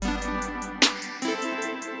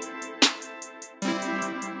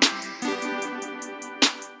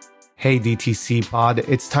Hey DTC Pod,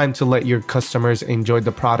 it's time to let your customers enjoy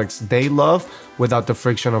the products they love without the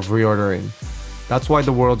friction of reordering. That's why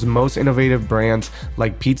the world's most innovative brands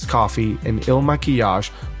like Peet's Coffee and Il Maquillage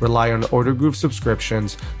rely on Order Groove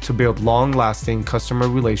subscriptions to build long-lasting customer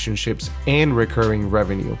relationships and recurring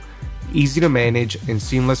revenue. Easy to manage and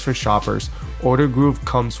seamless for shoppers, Order Groove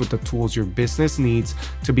comes with the tools your business needs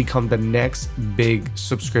to become the next big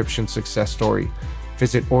subscription success story.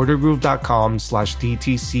 Visit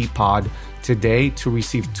ordergroove.com/DTCpod today to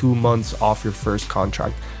receive 2 months off your first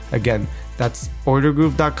contract. Again, that's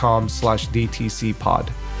ordergroove.com/DTCpod.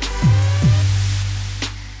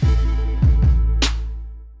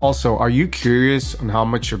 Also, are you curious on how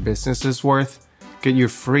much your business is worth? Get your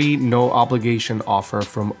free no obligation offer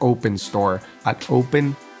from OpenStore at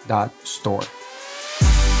open.store.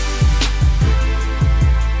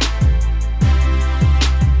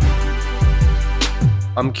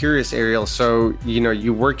 I'm curious, Ariel. So,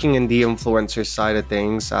 you're working in the influencer side of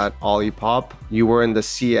things at Olipop. You were in the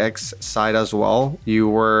CX side as well. You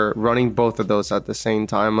were running both of those at the same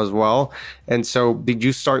time as well. And so did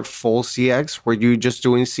you start full CX? Were you just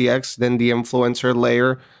doing CX, then the influencer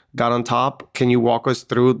layer got on top? Can you walk us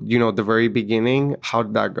through, the very beginning? How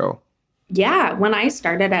did that go? Yeah. When I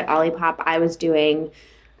started at Olipop, I was doing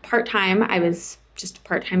part-time. I was just a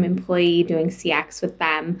part-time employee doing CX with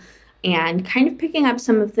them, and kind of picking up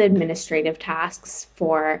some of the administrative tasks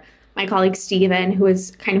for my colleague Steven, who was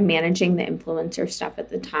kind of managing the influencer stuff at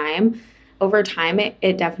the time. Over time,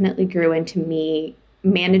 it definitely grew into me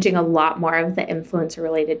managing a lot more of the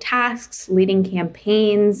influencer-related tasks, leading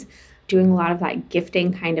campaigns, doing a lot of that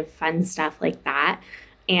gifting kind of fun stuff like that,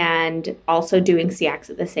 and also doing CX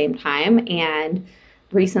at the same time. And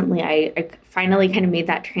recently, I finally kind of made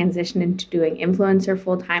that transition into doing influencer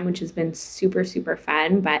full-time, which has been super, super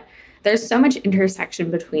fun. But there's so much intersection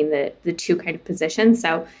between the two kind of positions.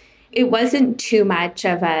 So it wasn't too much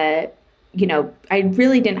of I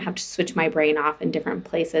really didn't have to switch my brain off in different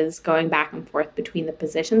places going back and forth between the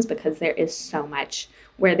positions, because there is so much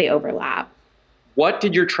where they overlap. What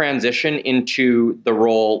did your transition into the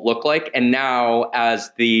role look like? And now as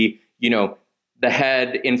the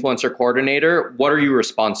head influencer coordinator, what are you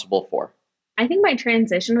responsible for? I think my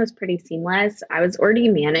transition was pretty seamless. I was already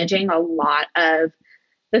managing a lot of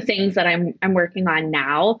the things that I'm working on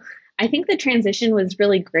now. I think the transition was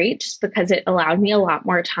really great just because it allowed me a lot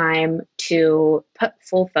more time to put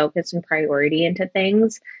full focus and priority into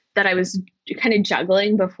things that I was kind of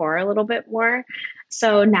juggling before a little bit more.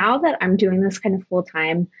 So now that I'm doing this kind of full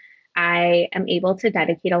time, I am able to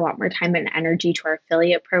dedicate a lot more time and energy to our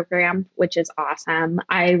affiliate program, which is awesome.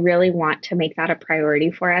 I really want to make that a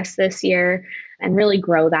priority for us this year and really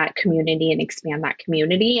grow that community and expand that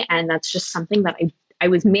community. And that's just something that I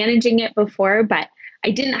was managing it before, but I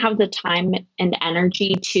didn't have the time and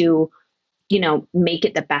energy to, make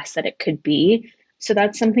it the best that it could be. So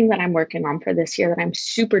that's something that I'm working on for this year that I'm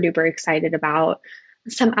super duper excited about.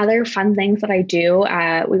 Some other fun things that I do,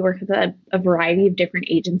 we work with a variety of different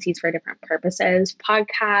agencies for different purposes: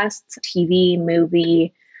 podcasts, TV,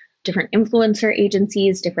 movie, different influencer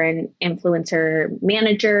agencies, different influencer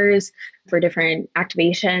managers for different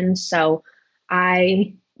activations. So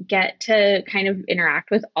I get to kind of interact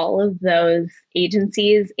with all of those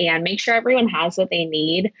agencies and make sure everyone has what they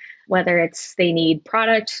need, whether it's they need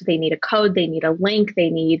product, they need a code, they need a link, they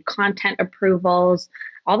need content approvals,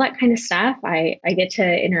 all that kind of stuff. I get to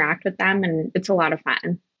interact with them, and it's a lot of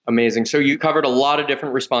fun. Amazing. So you covered a lot of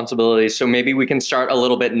different responsibilities. So maybe we can start a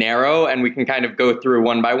little bit narrow and we can kind of go through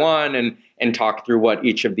one by one and talk through what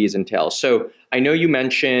each of these entails. So I know you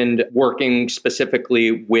mentioned working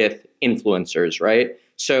specifically with influencers, right?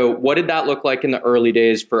 So what did that look like in the early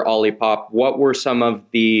days for Olipop? What were some of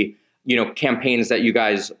the campaigns that you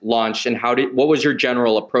guys launched, and what was your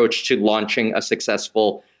general approach to launching a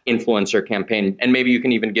successful influencer campaign? And maybe you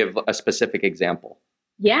can even give a specific example.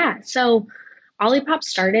 Yeah. So Olipop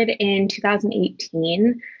started in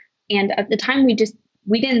 2018. And at the time, we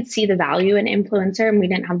didn't see the value in influencer, and we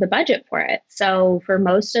didn't have the budget for it. So for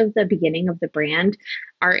most of the beginning of the brand,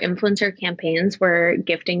 our influencer campaigns were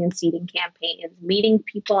gifting and seeding campaigns, meeting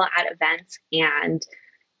people at events and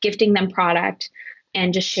gifting them product,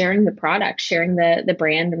 and just sharing the product, sharing the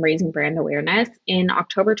brand and raising brand awareness. In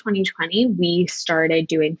October 2020, we started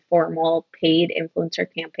doing formal paid influencer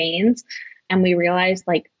campaigns, and we realized,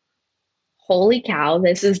 holy cow,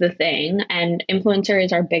 this is the thing. And influencer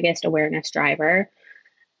is our biggest awareness driver.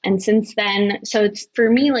 And since then, so it's for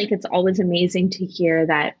me, it's always amazing to hear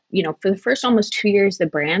that, for the first almost 2 years of the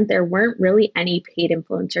brand, there weren't really any paid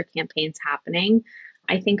influencer campaigns happening.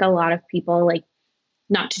 I think a lot of people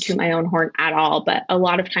not to toot my own horn at all, but a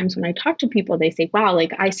lot of times when I talk to people, they say, wow,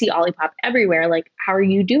 like I see Olipop everywhere. Like, how are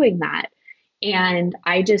you doing that? And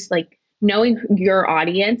I just like knowing your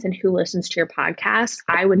audience and who listens to your podcast,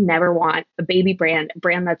 I would never want a baby brand, a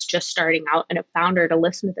brand that's just starting out, and a founder to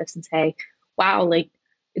listen to this and say, wow, like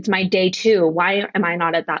it's my day two. Why am I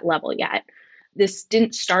not at that level yet? This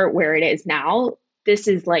didn't start where it is now. This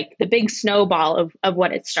is like the big snowball of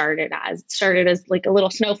what it started as. It started as like a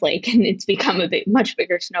little snowflake and it's become a much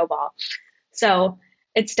bigger snowball. So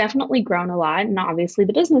it's definitely grown a lot. And obviously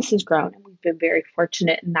the business has grown. And we've been very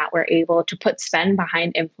fortunate in that we're able to put spend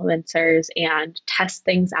behind influencers and test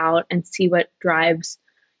things out and see what drives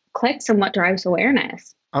clicks and what drives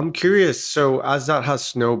awareness. I'm curious. So, as that has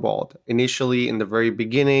snowballed, initially in the very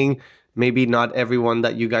beginning, maybe not everyone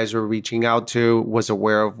that you guys were reaching out to was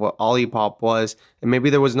aware of what Olipop was, and maybe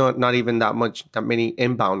there was not even that many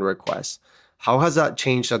inbound requests. How has that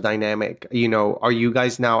changed the dynamic? Are you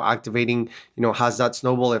guys now activating, has that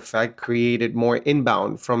snowball effect created more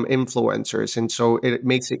inbound from influencers? And so it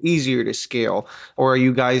makes it easier to scale. Or are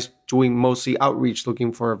you guys doing mostly outreach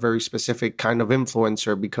looking for a very specific kind of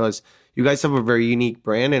influencer? Because you guys have a very unique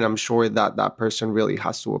brand, and I'm sure that that person really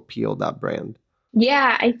has to appeal that brand.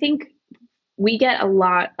 Yeah, I think we get a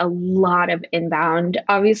lot of inbound.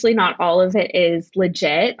 Obviously, not all of it is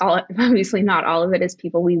legit. Obviously, not all of it is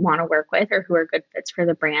people we want to work with or who are good fits for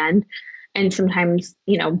the brand. And sometimes,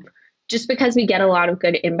 just because we get a lot of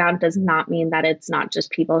good inbound does not mean that it's not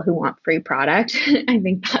just people who want free product. I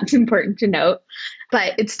think that's important to note.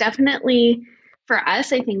 But it's definitely, for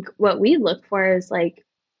us, I think what we look for is like,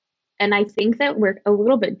 and I think that we're a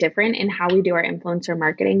little bit different in how we do our influencer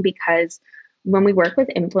marketing, because when we work with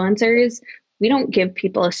influencers, we don't give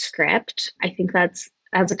people a script. I think that's,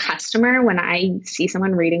 as a customer, when I see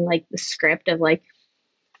someone reading like the script of like,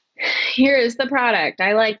 here is the product.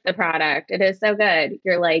 I like the product. It is so good.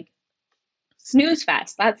 You're like, snooze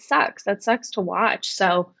fest. That sucks. That sucks to watch.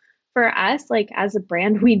 So for us, like as a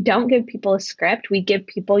brand, we don't give people a script. We give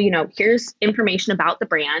people, here's information about the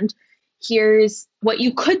brand. Here's what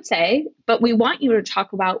you could say, but we want you to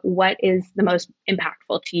talk about what is the most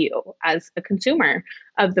impactful to you as a consumer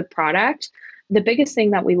of the product. The biggest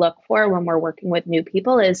thing that we look for when we're working with new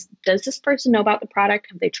people is, does this person know about the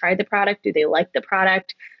product? Have they tried the product? Do they like the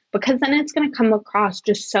product? Because then it's going to come across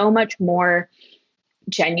just so much more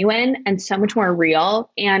genuine and so much more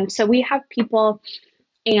real. And so we have people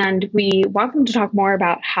and we want them to talk more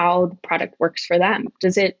about how the product works for them.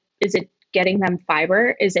 Is it getting them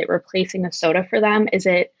fiber? Is it replacing a soda for them? Is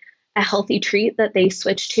it a healthy treat that they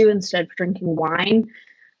switch to instead of drinking wine?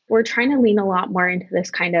 We're trying to lean a lot more into this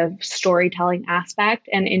kind of storytelling aspect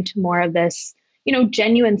and into more of this,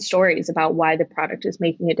 genuine stories about why the product is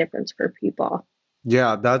making a difference for people.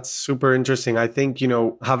 Yeah, that's super interesting. I think,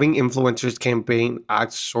 having influencers campaign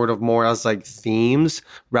act sort of more as like themes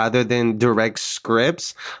rather than direct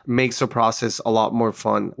scripts makes the process a lot more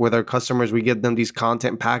fun. With our customers, we give them these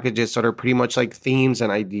content packages that are pretty much like themes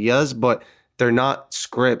and ideas, but they're not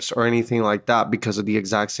scripts or anything like that because of the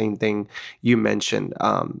exact same thing you mentioned.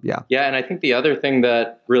 Yeah. And I think the other thing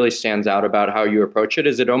that really stands out about how you approach it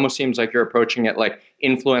is it almost seems like you're approaching it like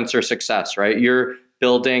influencer success, right? You're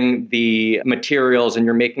building the materials and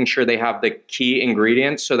you're making sure they have the key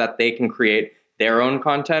ingredients so that they can create their own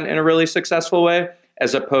content in a really successful way,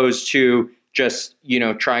 as opposed to just,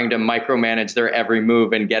 trying to micromanage their every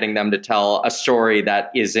move and getting them to tell a story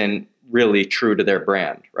that isn't really true to their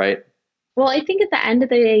brand, right? Well, I think at the end of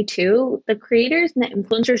the day, too, the creators and the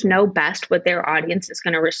influencers know best what their audience is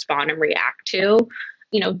going to respond and react to.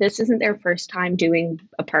 This isn't their first time doing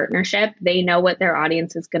a partnership. They know what their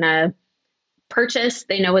audience is going to purchase.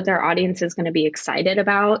 They know what their audience is going to be excited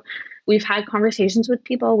about. We've had conversations with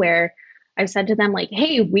people where I've said to them like,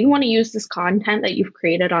 hey, we want to use this content that you've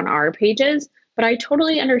created on our pages, but I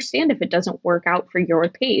totally understand if it doesn't work out for your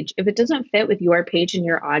page. If it doesn't fit with your page and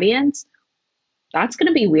your audience, that's going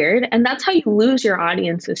to be weird. And that's how you lose your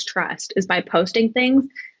audience's trust, is by posting things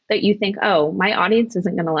that you think, oh, my audience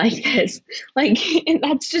isn't going to like this. Like,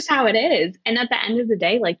 that's just how it is. And at the end of the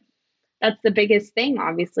day, like, that's the biggest thing,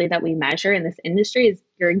 obviously, that we measure in this industry is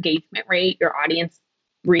your engagement rate, your audience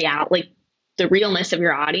like the realness of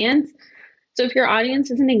your audience. So if your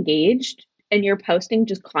audience isn't engaged and you're posting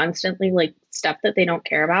just constantly like stuff that they don't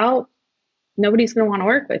care about, nobody's going to want to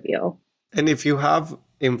work with you. And if you have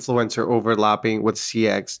influencer overlapping with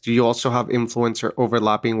CX, do you also have influencer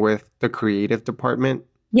overlapping with the creative department?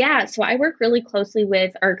 Yeah, so I work really closely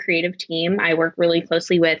with our creative team. I work really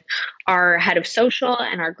closely with our head of social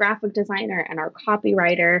and our graphic designer and our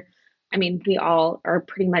copywriter. I mean, we all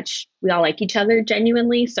like each other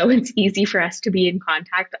genuinely, so it's easy for us to be in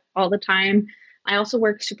contact all the time. I also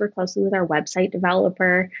work super closely with our website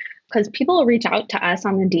developer because people will reach out to us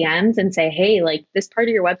on the DMs and say, hey, like this part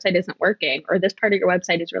of your website isn't working, or this part of your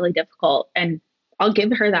website is really difficult. And I'll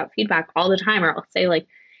give her that feedback all the time, or I'll say, like,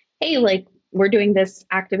 hey, like we're doing this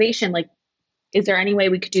activation. Like, is there any way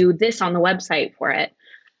we could do this on the website for it?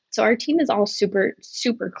 So our team is all super,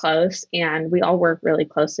 super close and we all work really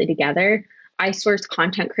closely together. I source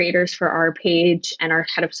content creators for our page, and our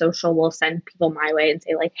head of social will send people my way and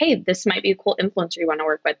say, like, hey, this might be a cool influencer you want to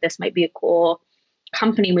work with. This might be a cool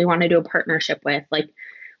company we want to do a partnership with. Like,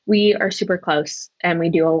 we are super close and we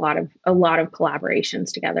do a lot of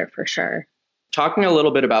collaborations together for sure. Talking a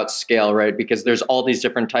little bit about scale, right? Because there's all these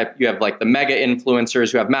different types. You have like the mega influencers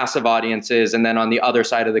who have massive audiences. And then on the other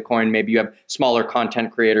side of the coin, maybe you have smaller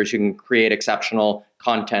content creators who can create exceptional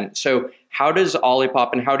content. So how does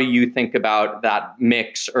Olipop and how do you think about that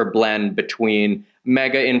mix or blend between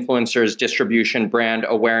mega influencers, distribution, brand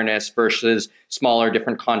awareness versus smaller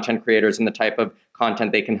different content creators and the type of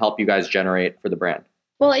content they can help you guys generate for the brand?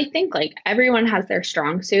 Well, I think like everyone has their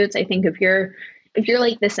strong suits. I think if you're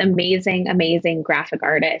like this amazing graphic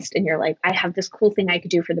artist and you're like, I have this cool thing I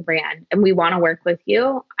could do for the brand and we want to work with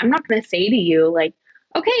you, I'm not going to say to you like,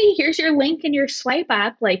 okay, here's your link and your swipe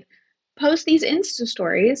up, like post these Insta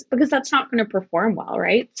stories, because that's not going to perform well,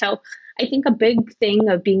 right? So I think a big thing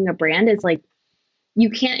of being a brand is like,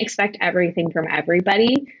 you can't expect everything from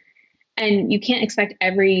everybody, and you can't expect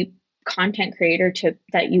every content creator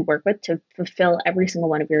that you work with to fulfill every single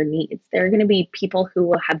one of your needs. There are going to be people who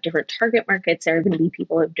will have different target markets. There are going to be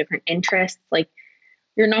people who have different interests. Like,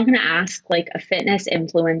 you're not going to ask like a fitness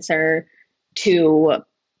influencer to,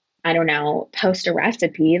 I don't know, post a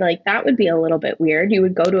recipe. Like, that would be a little bit weird. You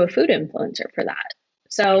would go to a food influencer for that.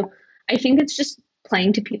 So I think it's just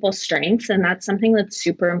playing to people's strengths. And that's something that's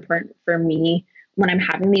super important for me when I'm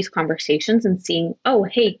having these conversations and seeing, oh,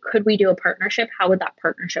 hey, could we do a partnership? How would that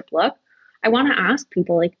partnership look? I want to ask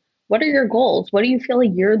people, like, what are your goals? What do you feel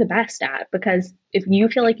like you're the best at? Because if you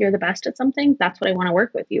feel like you're the best at something, that's what I want to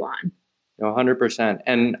work with you on. 100%.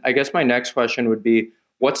 And I guess my next question would be,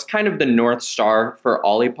 what's kind of the North Star for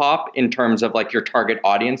Olipop in terms of like your target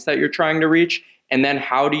audience that you're trying to reach? And then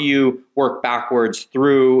how do you work backwards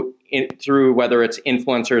through whether it's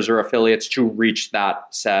influencers or affiliates to reach that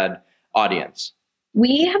said audience?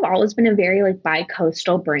 We have always been a very like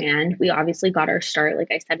bi-coastal brand. We obviously got our start, like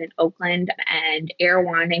I said, in Oakland, and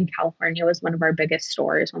Erewhon in California was one of our biggest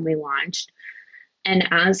stores when we launched. And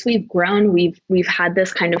as we've grown, we've had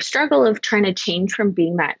this kind of struggle of trying to change from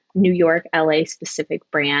being that New York, LA specific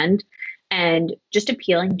brand and just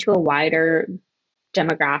appealing to a wider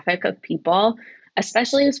demographic of people,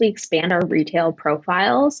 especially as we expand our retail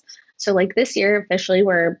profiles. So like this year, officially,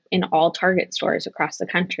 we're in all Target stores across the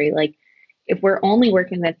country. Like, if we're only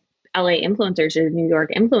working with LA influencers or New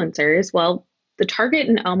York influencers, well, the Target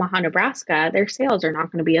in Omaha, Nebraska, their sales are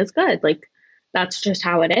not going to be as good. Like, that's just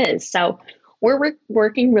how it is. So we're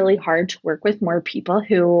working really hard to work with more people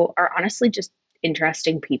who are honestly just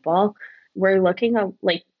interesting people. We're looking at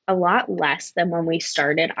like a lot less than when we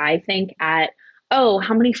started, I think, at, oh,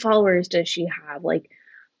 how many followers does she have? Like,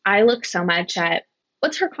 I look so much at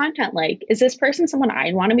what's her content like? Is this person someone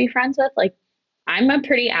I'd want to be friends with? Like, I'm a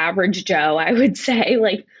pretty average Joe, I would say.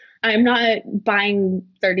 Like, I'm not buying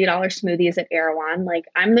 $30 smoothies at Erewhon. Like,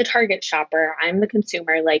 I'm the Target shopper. I'm the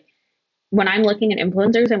consumer. Like, when I'm looking at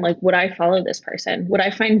influencers, I'm like, would I follow this person? Would I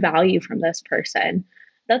find value from this person?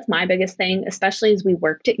 That's my biggest thing, especially as we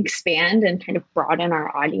work to expand and kind of broaden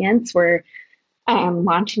our audience. We're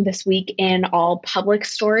launching this week in all Publix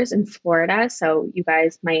stores in Florida. So you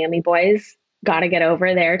guys, Miami boys, got to get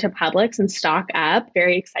over there to Publix and stock up.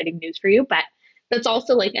 Very exciting news for you. But that's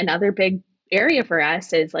also like another big area for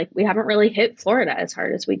us is like, we haven't really hit Florida as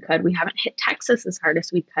hard as we could. We haven't hit Texas as hard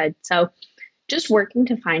as we could. So just working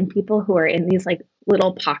to find people who are in these like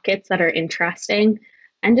little pockets that are interesting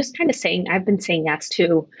and just kind of saying, I've been saying yes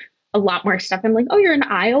to a lot more stuff. I'm like, oh, you're in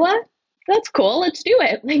Iowa? That's cool. Let's do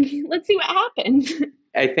it. Like, let's see what happens.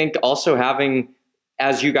 I think also having,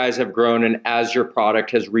 as you guys have grown and as your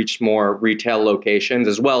product has reached more retail locations,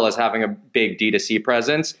 as well as having a big D2C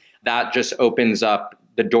presence, that just opens up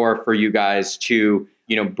the door for you guys to,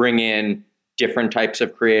 bring in different types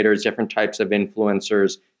of creators, different types of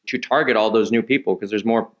influencers to target all those new people because there's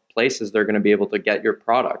more places they're going to be able to get your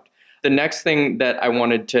product. The next thing that I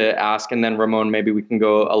wanted to ask, and then Ramon, maybe we can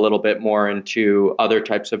go a little bit more into other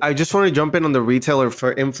types of... I just want to jump in on the retailer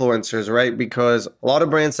for influencers, right? Because a lot of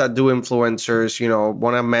brands that do influencers,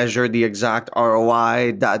 want to measure the exact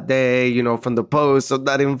ROI that day, from the posts of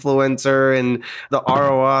that influencer and the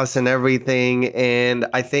ROAS and everything. And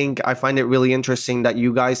I find it really interesting that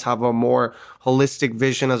you guys have a more holistic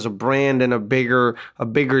vision as a brand and a bigger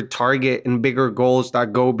target and bigger goals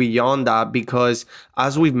that go beyond that. Because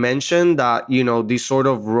as we've mentioned that, these sort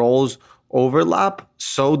of roles overlap,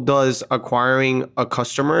 so does acquiring a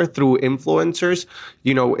customer through influencers.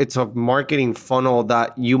 It's a marketing funnel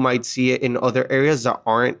that you might see it in other areas that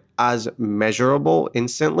aren't as measurable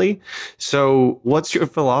instantly. So what's your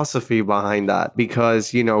philosophy behind that?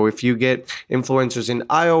 Because, if you get influencers in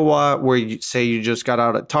Iowa where you say you just got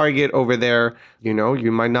out at Target over there, you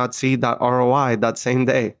might not see that ROI that same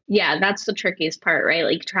day. Yeah, that's the trickiest part, right?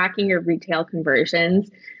 Like tracking your retail conversions.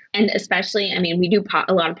 And especially, I mean, we do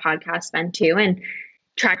a lot of podcast spend too. And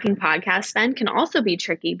tracking podcast spend can also be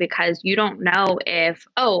tricky because you don't know if,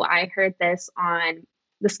 oh, I heard this on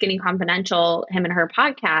the Skinny Confidential, him and her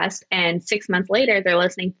podcast. And 6 months later, they're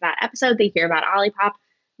listening to that episode. They hear about Olipop.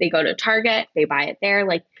 They go to Target. They buy it there.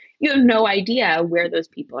 Like you have no idea where those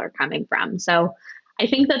people are coming from. So I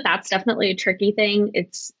think that that's definitely a tricky thing.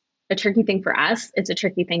 It's a tricky thing for us. It's a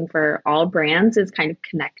tricky thing for all brands is kind of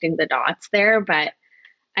connecting the dots there. But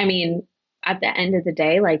I mean, at the end of the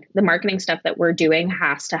day, like the marketing stuff that we're doing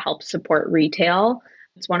has to help support retail.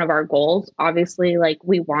 It's one of our goals. Obviously, like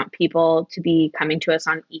we want people to be coming to us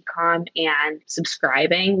on e-com and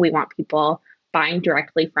subscribing. We want people buying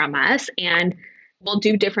directly from us, and we'll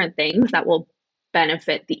do different things that will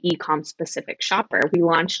benefit the e-com specific shopper. We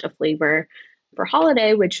launched a flavor for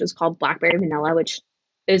holiday, which was called Blackberry Vanilla, which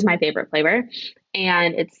is my favorite flavor.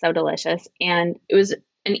 And it's so delicious. And it was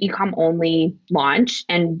an e-com only launch,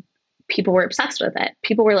 and people were obsessed with it.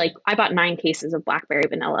 People were like, I bought 9 cases of Blackberry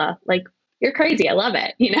Vanilla. Like, you're crazy. I love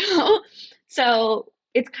it, So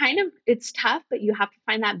it's tough, but you have to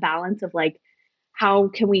find that balance of like, how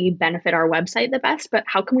can we benefit our website the best, but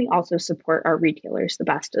how can we also support our retailers the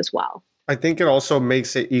best as well? I think it also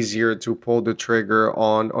makes it easier to pull the trigger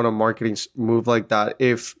on a marketing move like that.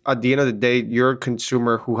 If at the end of the day, you're a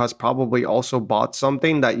consumer who has probably also bought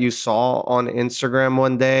something that you saw on Instagram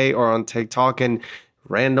one day or on TikTok, and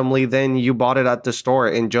randomly then you bought it at the store.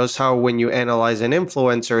 And just how when you analyze an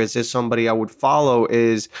influencer, is this somebody I would follow?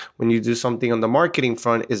 Is when you do something on the marketing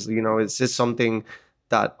front, is this something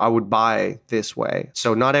that I would buy this way?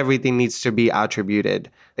 So not everything needs to be attributed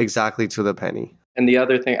exactly to the penny. And the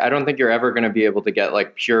other thing, I don't think you're ever going to be able to get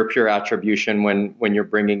like pure attribution when you're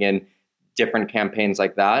bringing in different campaigns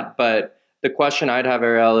like that. But the question I'd have,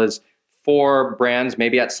 Ariel, is for brands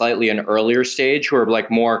maybe at slightly an earlier stage who are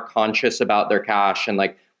like more conscious about their cash and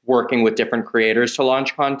like working with different creators to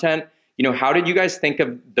launch content, how did you guys think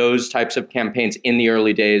of those types of campaigns in the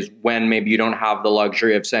early days when maybe you don't have the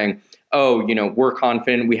luxury of saying, oh, we're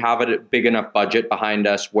confident we have a big enough budget behind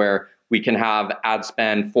us where we can have ad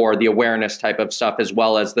spend for the awareness type of stuff as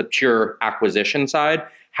well as the pure acquisition side?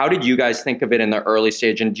 How did you guys think of it in the early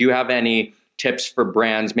stage? And do you have any tips for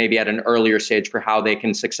brands maybe at an earlier stage for how they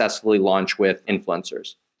can successfully launch with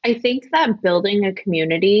influencers? I think that building a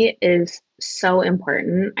community is so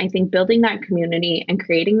important. I think building that community and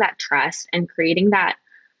creating that trust and creating that,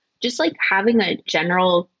 just like having a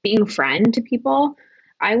general being a friend to people.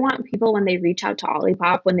 I want people when they reach out to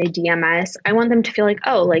Olipop, when they DM us, I want them to feel like,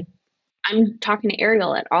 oh, like I'm talking to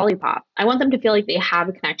Ariel at Olipop. I want them to feel like they have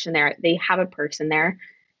a connection there. They have a person there.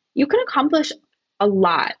 You can accomplish a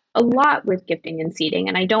lot with gifting and seeding.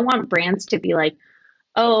 And I don't want brands to be like,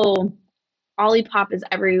 oh, Olipop is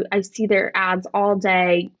I see their ads all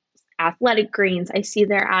day. Athletic Greens, I see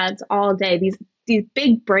their ads all day. These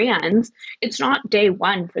big brands, it's not day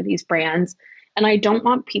one for these brands. And I don't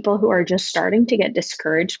want people who are just starting to get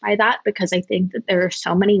discouraged by that, because I think that there are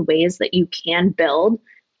so many ways that you can build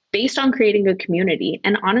based on creating a community.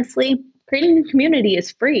 And honestly, creating a community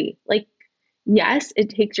is free. Like, yes, it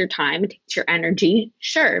takes your time, it takes your energy,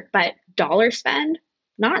 sure, but dollar spend,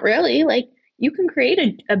 not really. Like, you can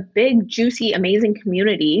create a big, juicy, amazing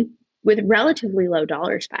community with relatively low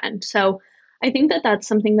dollar spend. So I think that that's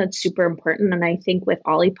something that's super important. And I think with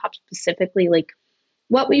Olipop specifically, like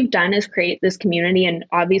what we've done is create this community. And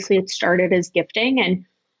obviously it started as gifting. And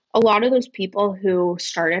a lot of those people who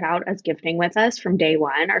started out as gifting with us from day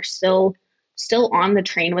one are still on the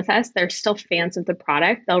train with us. They're still fans of the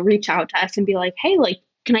product. They'll reach out to us and be like, hey, like,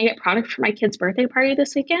 can I get product for my kid's birthday party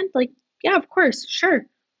this weekend? Like, yeah, of course. Sure.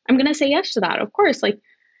 I'm going to say yes to that. Of course. Like,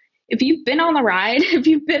 if you've been on the ride, if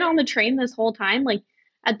you've been on the train this whole time, like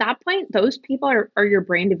at that point, those people are your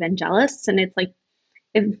brand evangelists. And it's like,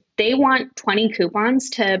 if they want 20 coupons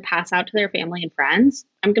to pass out to their family and friends,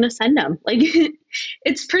 I'm going to send them. Like,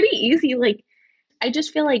 it's pretty easy. Like, I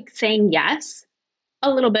just feel like saying yes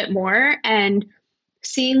a little bit more and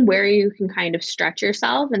seeing where you can kind of stretch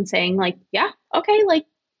yourself and saying like, yeah, okay, like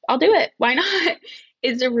I'll do it. Why not?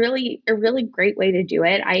 Is a really great way to do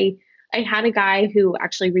it. I had a guy who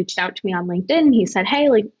actually reached out to me on LinkedIn. He said, hey,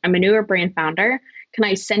 like I'm a newer brand founder. Can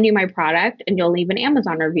I send you my product and you'll leave an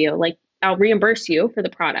Amazon review? Like I'll reimburse you for the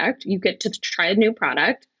product. You get to try a new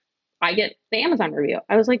product. I get the Amazon review.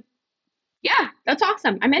 I was like, yeah, that's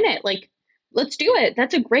awesome. I'm in it. Like, let's do it.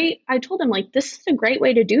 I told him, like, this is a great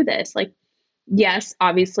way to do this. Like, yes,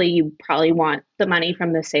 obviously you probably want the money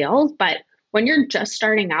from the sales, but when you're just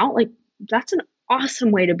starting out, like, that's an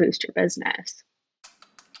awesome way to boost your business.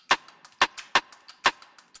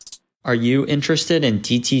 Are you interested in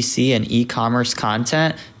DTC and e-commerce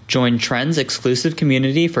content? Join Trend's exclusive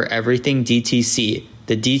community for everything DTC,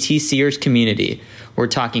 the DTCers community. We're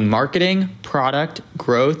talking marketing, product,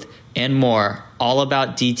 growth, and more, all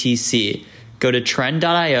about DTC. Go to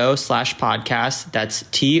trend.io/podcast. That's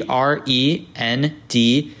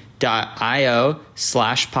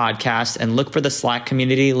TREND.io/podcast and look for the Slack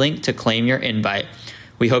community link to claim your invite.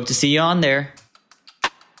 We hope to see you on there.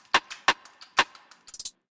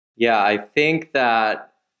 Yeah, I think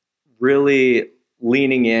that really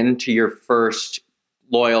leaning into your first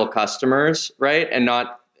loyal customers, right? And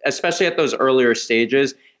not, especially at those earlier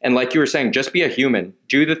stages. And like you were saying, just be a human.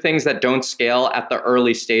 Do the things that don't scale at the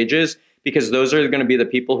early stages, because those are going to be the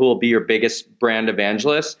people who will be your biggest brand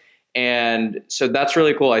evangelists. And so that's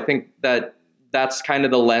really cool. I think that that's kind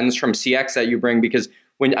of the lens from CX that you bring, because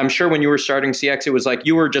I'm sure when you were starting CX, it was like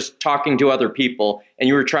you were just talking to other people and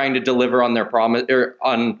you were trying to deliver on their promise or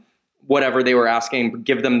on whatever they were asking,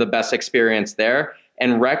 give them the best experience there.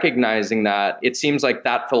 And recognizing that, it seems like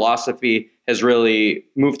that philosophy has really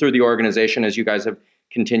moved through the organization as you guys have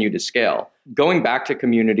continued to scale. Going back to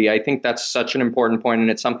community, I think that's such an important point, and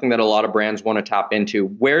it's something that a lot of brands want to tap into.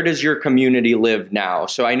 Where does your community live now?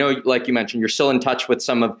 So I know, like you mentioned, you're still in touch with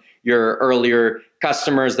some of your earlier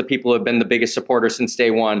customers, the people who have been the biggest supporters since day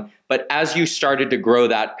one. But as you started to grow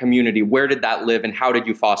that community, where did that live and how did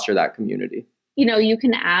you foster that community? You know, you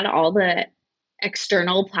can add all the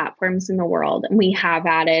external platforms in the world, and we have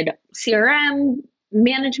added CRM,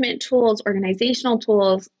 management tools, organizational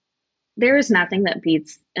tools. There is nothing that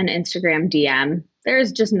beats an Instagram DM. There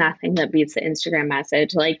is just nothing that beats the Instagram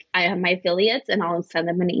message. Like, I have my affiliates and I'll send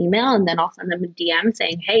them an email and then I'll send them a DM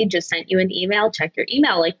saying, hey, just sent you an email, check your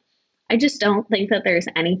email. Like, I just don't think that there's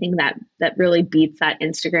anything that really beats that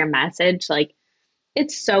Instagram message. Like,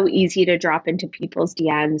 it's so easy to drop into people's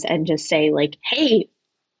DMs and just say like, hey,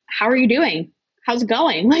 how are you doing? How's it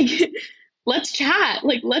going? Like, let's chat.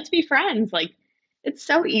 Like, let's be friends. Like, it's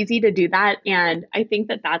so easy to do that. And I think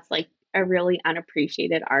that that's like a really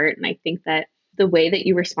unappreciated art. And I think that the way that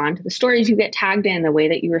you respond to the stories you get tagged in, the way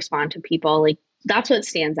that you respond to people, like, that's what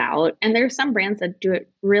stands out. And there's some brands that do it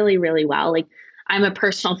really, really well. Like, I'm a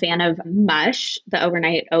personal fan of Mush, the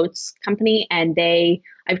overnight oats company, and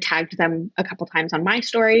I've tagged them a couple times on my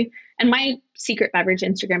story. And my secret beverage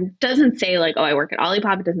Instagram doesn't say like, oh, I work at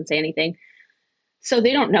Olipop. It doesn't say anything. So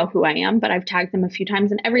they don't know who I am, but I've tagged them a few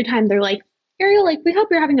times. And every time they're like, Ariel, like, we hope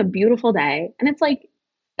you're having a beautiful day. And it's like,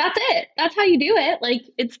 that's it. That's how you do it. Like,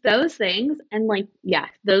 it's those things. And like, yeah,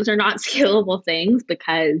 those are not scalable things,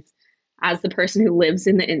 because as the person who lives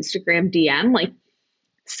in the Instagram DM, like,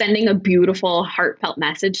 sending a beautiful, heartfelt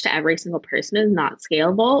message to every single person is not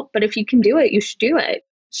scalable. But if you can do it, you should do it.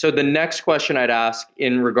 So the next question I'd ask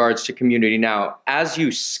in regards to community now, as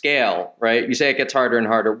you scale, right? You say it gets harder and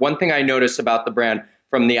harder. One thing I notice about the brand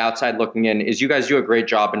from the outside looking in is you guys do a great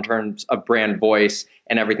job in terms of brand voice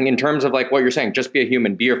and everything, in terms of like what you're saying, just be a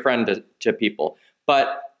human, be your friend to people.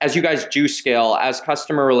 But as you guys do scale, as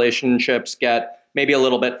customer relationships get maybe a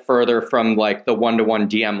little bit further from like the one-to-one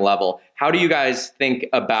DM level, how do you guys think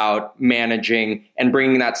about managing and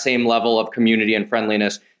bringing that same level of community and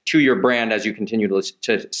friendliness to your brand as you continue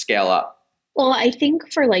to scale up? Well, I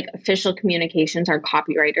think for like official communications, our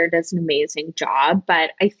copywriter does an amazing job.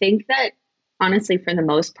 But I think that honestly, for the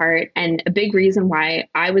most part, and a big reason why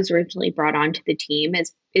I was originally brought onto the team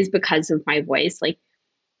is because of my voice. Like,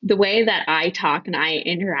 the way that I talk and I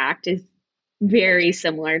interact is very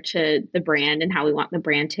similar to the brand and how we want the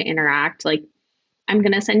brand to interact. Like, I'm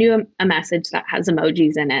going to send you a message that has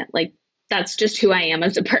emojis in it. Like, that's just who I am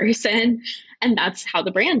as a person. And that's how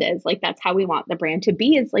the brand is. Like, that's how we want the brand to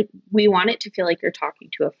be, is like, we want it to feel like you're talking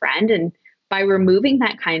to a friend. And by removing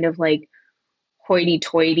that kind of like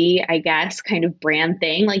hoity-toity, I guess, kind of brand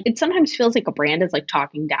thing, like, it sometimes feels like a brand is like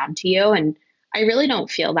talking down to you. And I really don't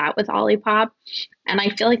feel that with Olipop. And I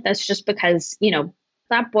feel like that's just because, you know,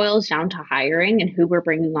 that boils down to hiring and who we're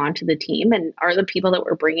bringing onto the team. And are the people that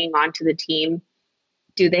we're bringing onto the team,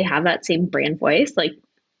 do they have that same brand voice? Like,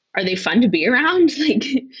 are they fun to be around? Like,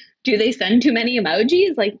 do they send too many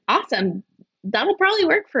emojis? Like, awesome. That'll probably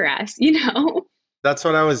work for us, you know? That's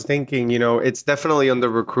what I was thinking. It's definitely under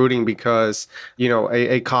recruiting because,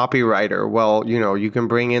 a copywriter, well, you can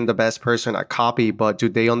bring in the best person at copy, but do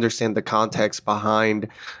they understand the context behind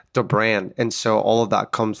the brand? And so all of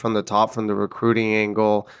that comes from the top, from the recruiting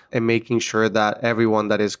angle, and making sure that everyone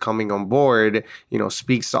that is coming on board,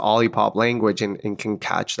 speaks the Olipop language and can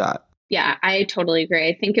catch that. Yeah, I totally agree.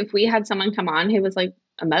 I think if we had someone come on who was like,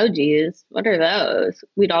 emojis, what are those?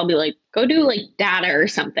 We'd all be like, go do like data or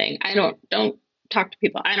something. Don't talk to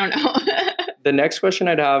people. I don't know. The next question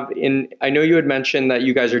I'd have I know you had mentioned that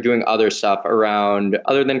you guys are doing other stuff around,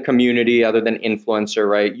 other than community, other than influencer,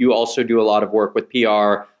 right? You also do a lot of work with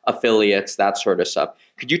PR, affiliates, that sort of stuff.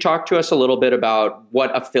 Could you talk to us a little bit about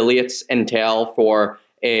what affiliates entail for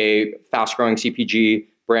a fast growing CPG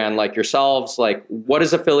brand like yourselves? Like, what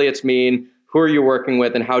does affiliates mean? Who are you working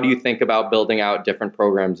with? And how do you think about building out different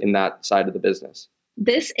programs in that side of the business?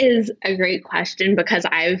 This is a great question because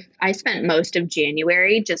I spent most of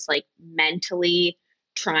January just like mentally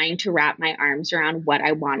trying to wrap my arms around what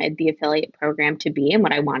I wanted the affiliate program to be and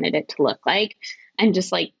what I wanted it to look like. And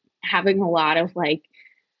just like having a lot of like,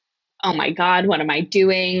 oh my God, what am I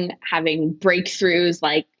doing? Having breakthroughs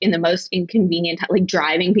like in the most inconvenient, like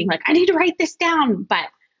driving, being like, I need to write this down. But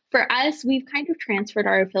for us, we've kind of transferred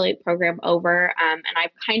our affiliate program over and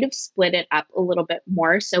I've kind of split it up a little bit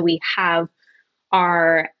more. So we have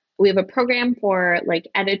a program for like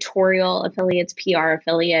editorial affiliates, PR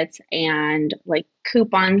affiliates, and like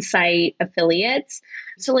coupon site affiliates.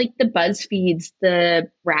 So like the BuzzFeeds,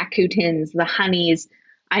 the Rakutens, the Honeys,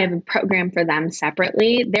 I have a program for them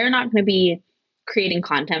separately. They're not going to be creating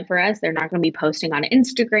content for us. They're not going to be posting on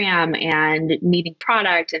Instagram and needing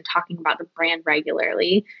product and talking about the brand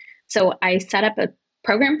regularly. So I set up a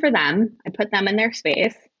program for them. I put them in their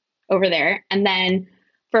space over there. And then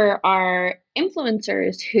for our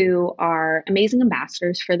influencers who are amazing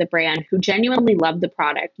ambassadors for the brand, who genuinely love the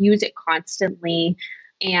product, use it constantly,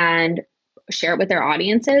 and share it with their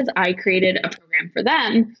audiences, I created a program for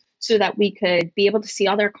them so that we could be able to see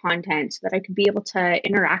all their content, so that I could be able to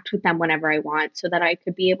interact with them whenever I want, so that I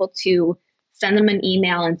could be able to send them an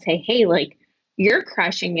email and say, hey, like, you're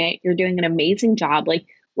crushing it. You're doing an amazing job. Like,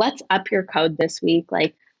 let's up your code this week.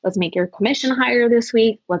 Like, let's make your commission higher this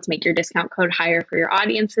week. Let's make your discount code higher for your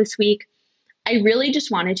audience this week. I really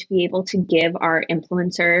just wanted to be able to give our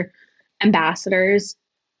influencer ambassadors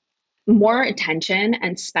more attention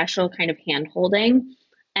and special kind of hand holding.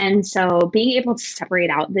 And so being able to separate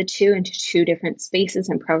out the two into two different spaces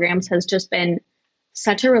and programs has just been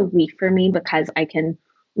such a relief for me because I can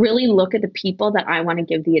really look at the people that I want to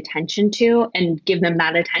give the attention to and give them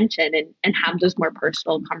that attention and have those more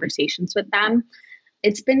personal conversations with them.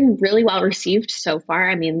 It's been really well received so far.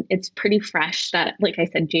 I mean, it's pretty fresh that, like I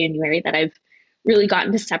said, January, that I've really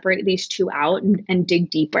gotten to separate these two out and dig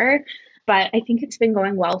deeper. But I think it's been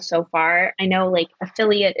going well so far. I know like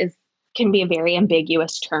affiliate can be a very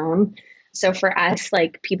ambiguous term. So for us,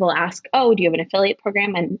 like people ask, oh, do you have an affiliate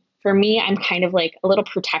program? And for me, I'm kind of like a little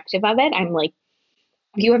protective of it. I'm like,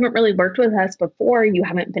 if you haven't really worked with us before, you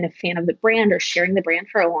haven't been a fan of the brand or sharing the brand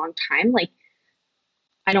for a long time, like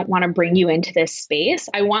I don't want to bring you into this space.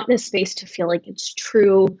 I want this space to feel like it's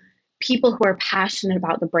true people who are passionate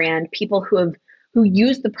about the brand, people who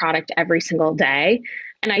use the product every single day.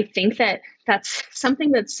 And I think that that's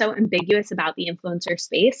something that's so ambiguous about the influencer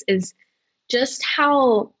space is just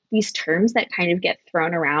how these terms that kind of get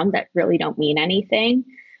thrown around that really don't mean anything.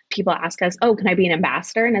 People ask us, oh, can I be an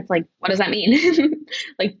ambassador? And it's like, what does that mean?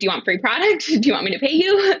 Like, do you want free product? Do you want me to pay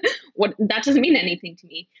you? What that doesn't mean anything to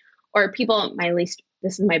me. Or people,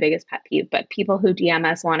 this is my biggest pet peeve, but people who DM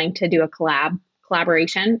us wanting to do a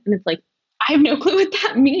collaboration. And it's like, I have no clue what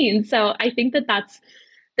that means. So I think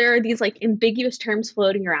there are these like ambiguous terms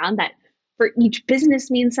floating around that for each business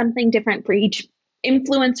means something different, for each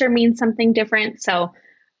influencer means something different. So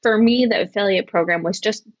for me, the affiliate program was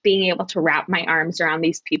just being able to wrap my arms around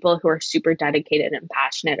these people who are super dedicated and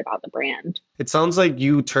passionate about the brand. It sounds like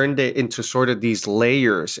you turned it into sort of these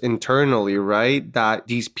layers internally, right? That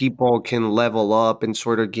these people can level up and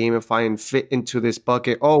sort of gamify and fit into this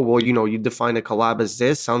bucket. Oh, well, you define a collab as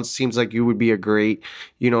this. Seems like you would be a great,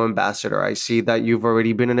 ambassador. I see that you've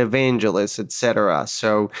already been an evangelist, etc.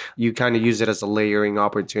 So you kind of use it as a layering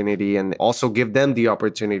opportunity and also give them the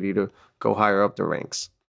opportunity to go higher up the ranks.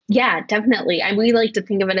 Yeah, definitely. We like to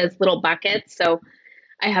think of it as little buckets. So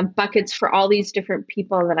I have buckets for all these different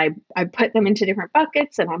people that I put them into different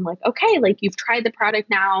buckets. And I'm like, okay, like you've tried the product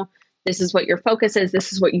now. This is what your focus is.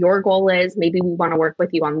 This is what your goal is. Maybe we want to work with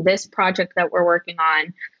you on this project that we're working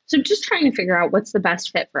on. So just trying to figure out what's the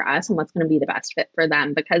best fit for us and what's going to be the best fit for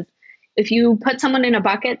them. Because if you put someone in a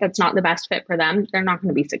bucket that's not the best fit for them, they're not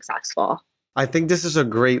going to be successful. I think this is a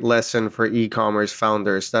great lesson for e-commerce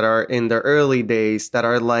founders that are in the early days that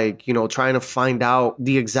are like, trying to find out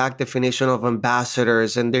the exact definition of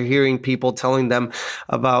ambassadors, and they're hearing people telling them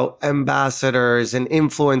about ambassadors and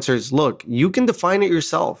influencers. Look, you can define it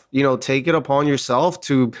yourself. Take it upon yourself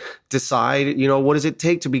to decide, what does it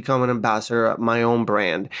take to become an ambassador of my own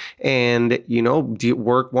brand? And, do you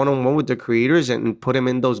work one-on-one with the creators and put them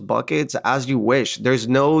in those buckets as you wish. There's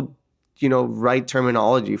no right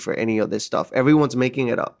terminology for any of this stuff. Everyone's making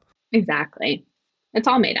it up. Exactly. It's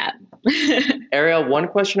all made up. Ariel, one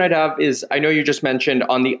question I'd have is, I know you just mentioned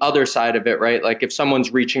on the other side of it, right? Like if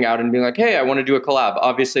someone's reaching out and being like, hey, I want to do a collab,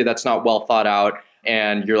 obviously that's not well thought out.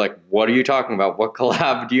 And you're like, what are you talking about? What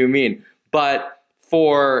collab do you mean? But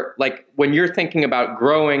for like when you're thinking about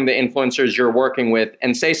growing the influencers you're working with,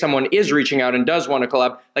 and say someone is reaching out and does want to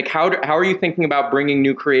collab, like how are you thinking about bringing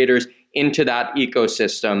new creators into that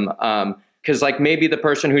ecosystem? Because like maybe the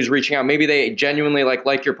person who's reaching out, maybe they genuinely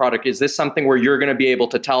like your product. Is this something where you're going to be able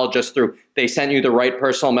to tell just through they sent you the right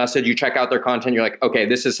personal message, you check out their content, you're like, okay,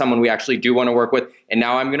 this is someone we actually do want to work with, and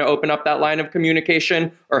now I'm going to open up that line of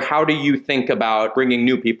communication? Or how do you think about bringing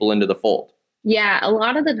new people into the fold? Yeah, a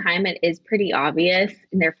lot of the time it is pretty obvious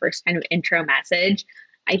in their first kind of intro message.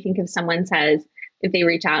 I think if someone says, if they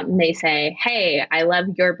reach out and they say, hey, I love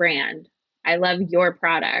your brand, I love your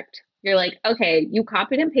product, you're like, okay, you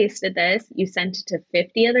copied and pasted this, you sent it to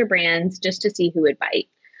 50 other brands just to see who would bite.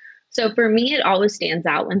 So for me, it always stands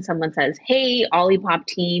out when someone says, hey, Olipop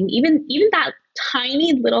team, even that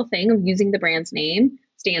tiny little thing of using the brand's name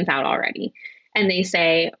stands out already. And they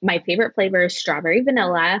say, my favorite flavor is strawberry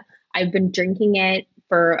vanilla. I've been drinking it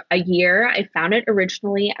for a year. I found it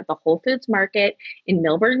originally at the Whole Foods Market in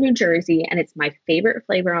Millburn, New Jersey, and it's my favorite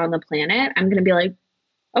flavor on the planet. I'm going to be like,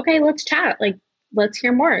 okay, let's chat. Like, let's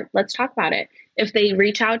hear more. Let's talk about it. If they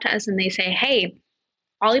reach out to us and they say, hey,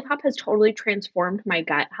 Olipop has totally transformed my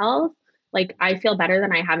gut health. Like, I feel better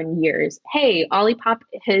than I have in years. Hey, Olipop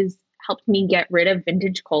has helped me get rid of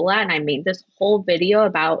vintage cola. And I made this whole video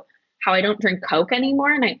about how I don't drink Coke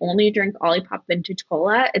anymore and I only drink Olipop vintage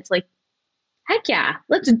cola. It's like, heck yeah,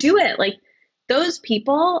 let's do it. Like those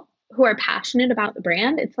people who are passionate about the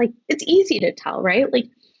brand, it's like, it's easy to tell, right? Like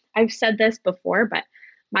I've said this before, but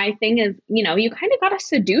my thing is, you kind of got to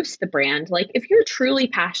seduce the brand. Like if you're truly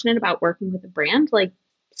passionate about working with a brand, like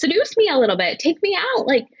seduce me a little bit, take me out.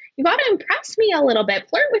 Like you got to impress me a little bit,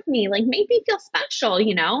 flirt with me, like make me feel special,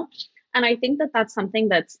 And I think that that's something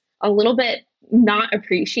that's a little bit not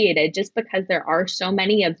appreciated just because there are so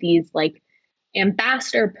many of these like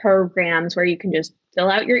ambassador programs where you can just fill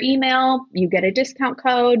out your email, you get a discount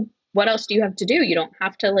code. What else do you have to do? You don't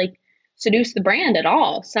have to like seduce the brand at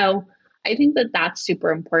all. So I think that that's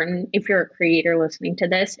super important. If you're a creator listening to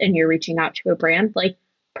this and you're reaching out to a brand, like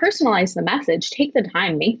personalize the message, take the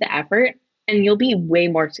time, make the effort, and you'll be way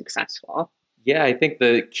more successful. Yeah, I think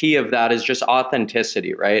the key of that is just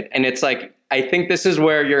authenticity, right? And it's like, I think this is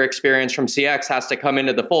where your experience from CX has to come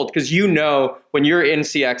into the fold, because when you're in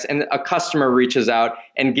CX and a customer reaches out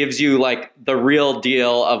and gives you like the real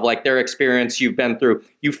deal of like their experience you've been through,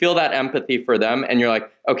 you feel that empathy for them and you're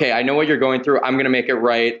like, okay, I know what you're going through. I'm going to make it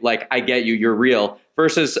right. Like, I get you. You're real.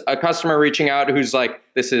 Versus a customer reaching out who's like,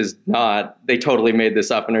 they totally made this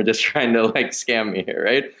up and are just trying to like scam me here,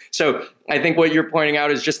 right? So I think what you're pointing out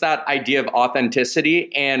is just that idea of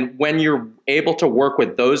authenticity. And when you're able to work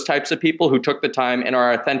with those types of people who took the time and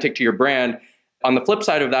are authentic to your brand, on the flip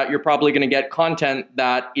side of that, you're probably going to get content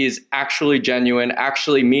that is actually genuine,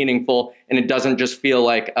 actually meaningful, and it doesn't just feel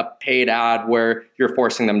like a paid ad where you're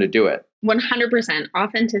forcing them to do it. 100%.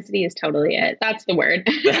 Authenticity is totally it. That's the word.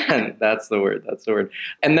 That's the word.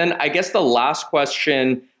 And then I guess the last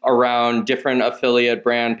question around different affiliate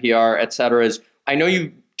brand PR, et cetera, is I know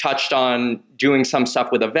you touched on doing some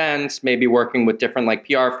stuff with events, maybe working with different like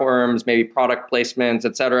PR firms, maybe product placements,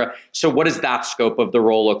 et cetera. So what does that scope of the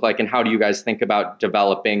role look like? And how do you guys think about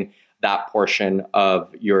developing that portion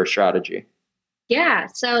of your strategy? Yeah.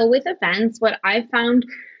 So with events, what I found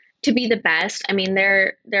to be the best, I mean,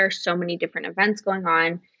 there are so many different events going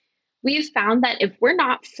on. We've found that if we're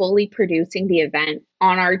not fully producing the event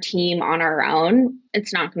on our team, on our own,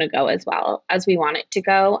 it's not going to go as well as we want it to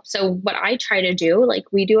go. So what I try to do, like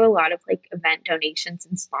we do a lot of like event donations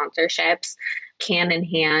and sponsorships, can in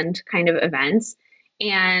hand kind of events.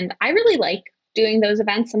 And I really like doing those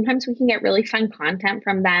events. Sometimes we can get really fun content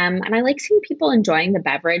from them. And I like seeing people enjoying the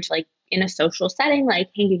beverage, like in a social setting, like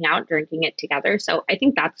hanging out, drinking it together. So I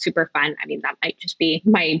think that's super fun. I mean, that might just be,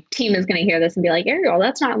 my team is going to hear this and be like, Ariel,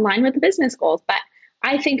 that's not in line with the business goals. But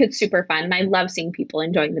I think it's super fun. And I love seeing people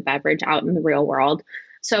enjoying the beverage out in the real world.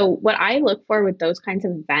 So what I look for with those kinds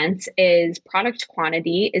of events is product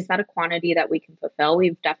quantity. Is that a quantity that we can fulfill?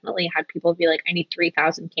 We've definitely had people be like, I need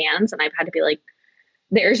 3,000 cans. And I've had to be like,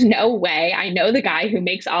 there's no way. I know the guy who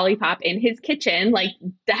makes Olipop in his kitchen. Like,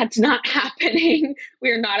 that's not happening.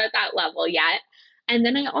 We're not at that level yet. And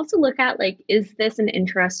then I also look at like, is this an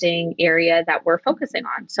interesting area that we're focusing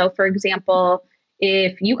on? So for example,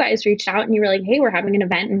 if you guys reached out and you were like, hey, we're having an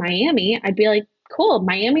event in Miami, I'd be like, cool,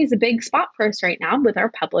 Miami's a big spot for us right now with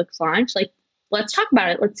our Publix launch. Like, let's talk about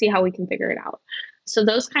it. Let's see how we can figure it out. So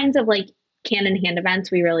those kinds of like hand in hand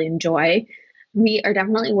events we really enjoy. We are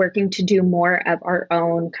definitely working to do more of our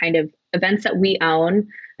own kind of events that we own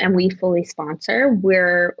and we fully sponsor.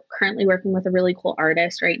 We're currently working with a really cool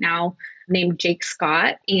artist right now named Jake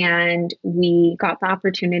Scott, and we got the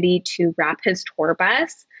opportunity to wrap his tour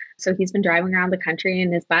bus. So he's been driving around the country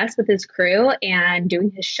in his bus with his crew and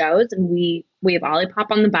doing his shows. And we have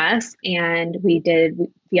Olipop on the bus, and we did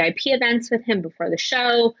VIP events with him before the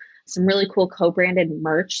show, some really cool co-branded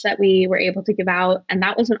merch that we were able to give out. And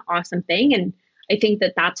that was an awesome thing. And I think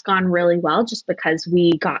that that's gone really well just because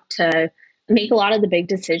we got to make a lot of the big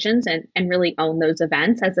decisions and really own those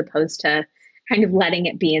events as opposed to kind of letting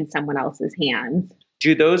it be in someone else's hands.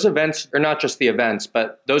 Do those events, or not just the events,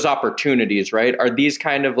 but those opportunities, right? Are these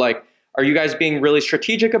kind of like, are you guys being really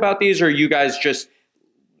strategic about these, or are you guys just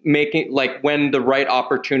making like when the right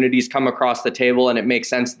opportunities come across the table and it makes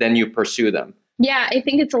sense, then you pursue them? Yeah, I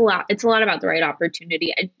think it's a lot. It's a lot about the right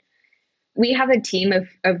opportunity. We have a team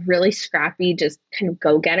of really scrappy, just kind of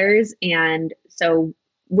go-getters. And so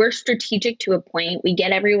we're strategic to a point. We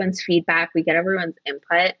get everyone's feedback. We get everyone's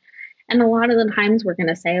input. And a lot of the times we're going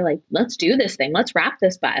to say like, let's do this thing. Let's wrap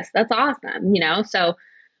this bus. That's awesome. So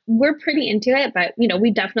we're pretty into it, but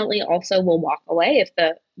we definitely also will walk away if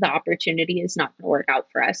the opportunity is not going to work out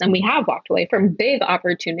for us. And we have walked away from big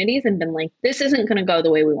opportunities and been like, this isn't going to go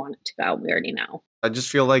the way we want it to go. We already know. I just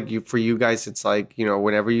feel like for you guys, it's like,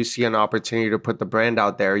 whenever you see an opportunity to put the brand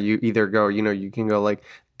out there, you either go, you can go like,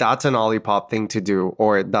 that's an Olipop thing to do,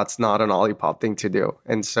 or that's not an Olipop thing to do.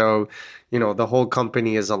 And so, the whole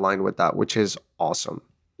company is aligned with that, which is awesome.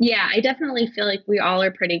 Yeah, I definitely feel like we all are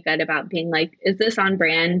pretty good about being like, is this on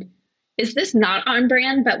brand? Is this not on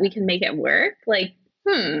brand, but we can make it work? Like,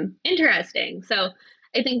 interesting. So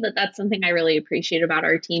I think that that's something I really appreciate about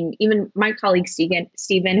our team. Even my colleague,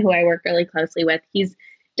 Steven, who I work really closely with, he's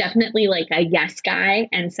definitely like a yes guy.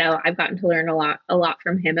 And so I've gotten to learn a lot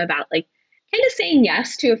from him about like kind of saying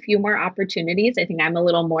yes to a few more opportunities. I think I'm a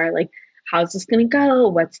little more like, how's this going to go?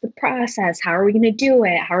 What's the process? How are we going to do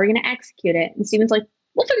it? How are we going to execute it? And Steven's like,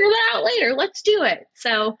 we'll figure that out later. Let's do it.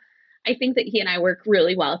 So I think that he and I work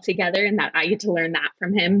really well together, and that I get to learn that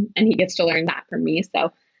from him and he gets to learn that from me.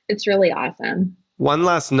 So it's really awesome. One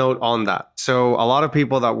last note on that. So a lot of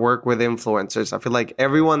people that work with influencers, I feel like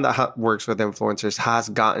everyone that works with influencers has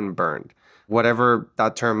gotten burned. Whatever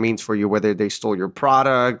that term means for you, whether they stole your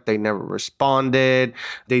product, they never responded,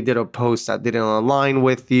 they did a post that didn't align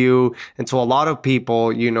with you. And so a lot of people,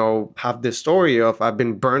 have this story of, I've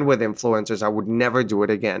been burned with influencers, I would never do it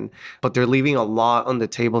again. But they're leaving a lot on the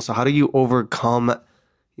table. So how do you overcome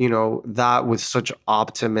that with such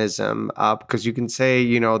optimism? Because you can say,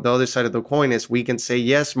 the other side of the coin is we can say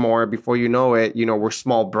yes more before you know it. We're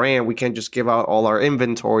small brand. We can't just give out all our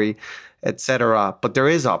inventory, etc. But there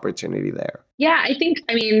is opportunity there. Yeah,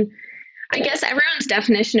 I guess everyone's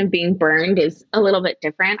definition of being burned is a little bit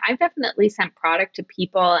different. I've definitely sent product to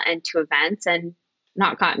people and to events and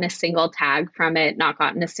not gotten a single tag from it, not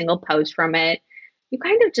gotten a single post from it. You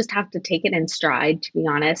kind of just have to take it in stride, to be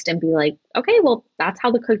honest, and be like, okay, well, that's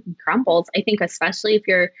how the cookie crumbles. I think especially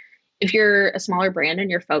if you're a smaller brand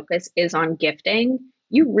and your focus is on gifting,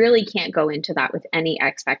 you really can't go into that with any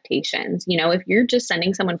expectations. If you're just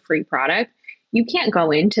sending someone free product, you can't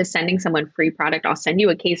go into sending someone free product. I'll send you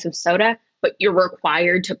a case of soda, but you're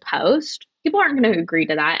required to post. People aren't going to agree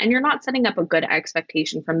to that. And you're not setting up a good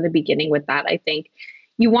expectation from the beginning with that. I think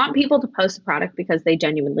you want people to post the product because they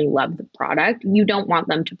genuinely love the product. You don't want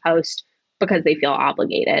them to post because they feel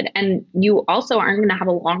obligated. And you also aren't going to have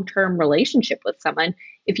a long-term relationship with someone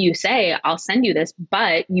if you say, I'll send you this,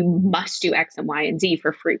 but you must do X and Y and Z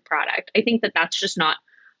for free product. I think that that's just not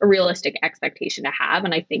a realistic expectation to have.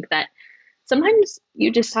 And I think that sometimes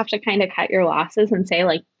you just have to kind of cut your losses and say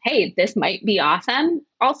like, hey, this might be awesome.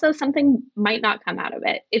 Also, something might not come out of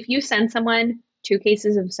it. If you send someone 2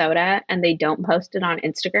 cases of soda and they don't post it on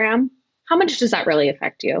Instagram, how much does that really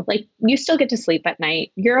affect you? Like, you still get to sleep at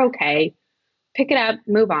night. You're okay. Pick it up,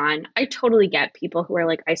 move on. I totally get people who are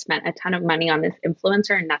like, I spent a ton of money on this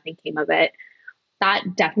influencer and nothing came of it.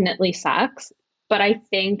 That definitely sucks. But I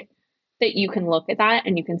think that you can look at that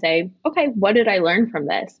and you can say, okay, what did I learn from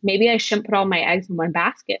this? Maybe I shouldn't put all my eggs in one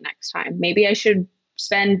basket next time. Maybe I should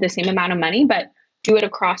spend the same amount of money, but do it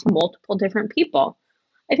across multiple different people.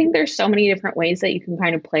 I think there's so many different ways that you can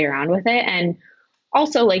kind of play around with it. And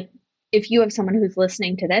also, like, if you have someone who's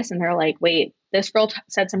listening to this and they're like, wait, this girl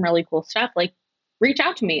said some really cool stuff, like, reach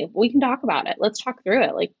out to me. We can talk about it. Let's talk through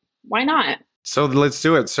it. Like, why not? So let's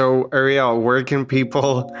do it. So Ariel, where can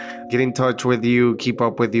people get in touch with you, keep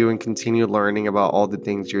up with you, and continue learning about all the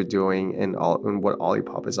things you're doing and what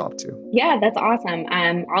Olipop is up to? Yeah, that's awesome.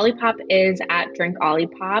 Olipop is at Drink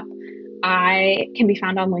Olipop. I can be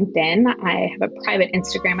found on LinkedIn. I have a private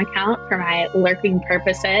Instagram account for my lurking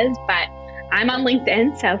purposes, but I'm on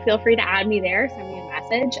LinkedIn, so feel free to add me there, send me a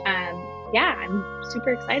message. Yeah, I'm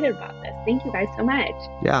super excited about this. Thank you guys so much.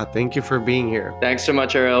 Yeah, thank you for being here. Thanks so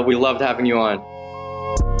much, Ariel. We loved having you on.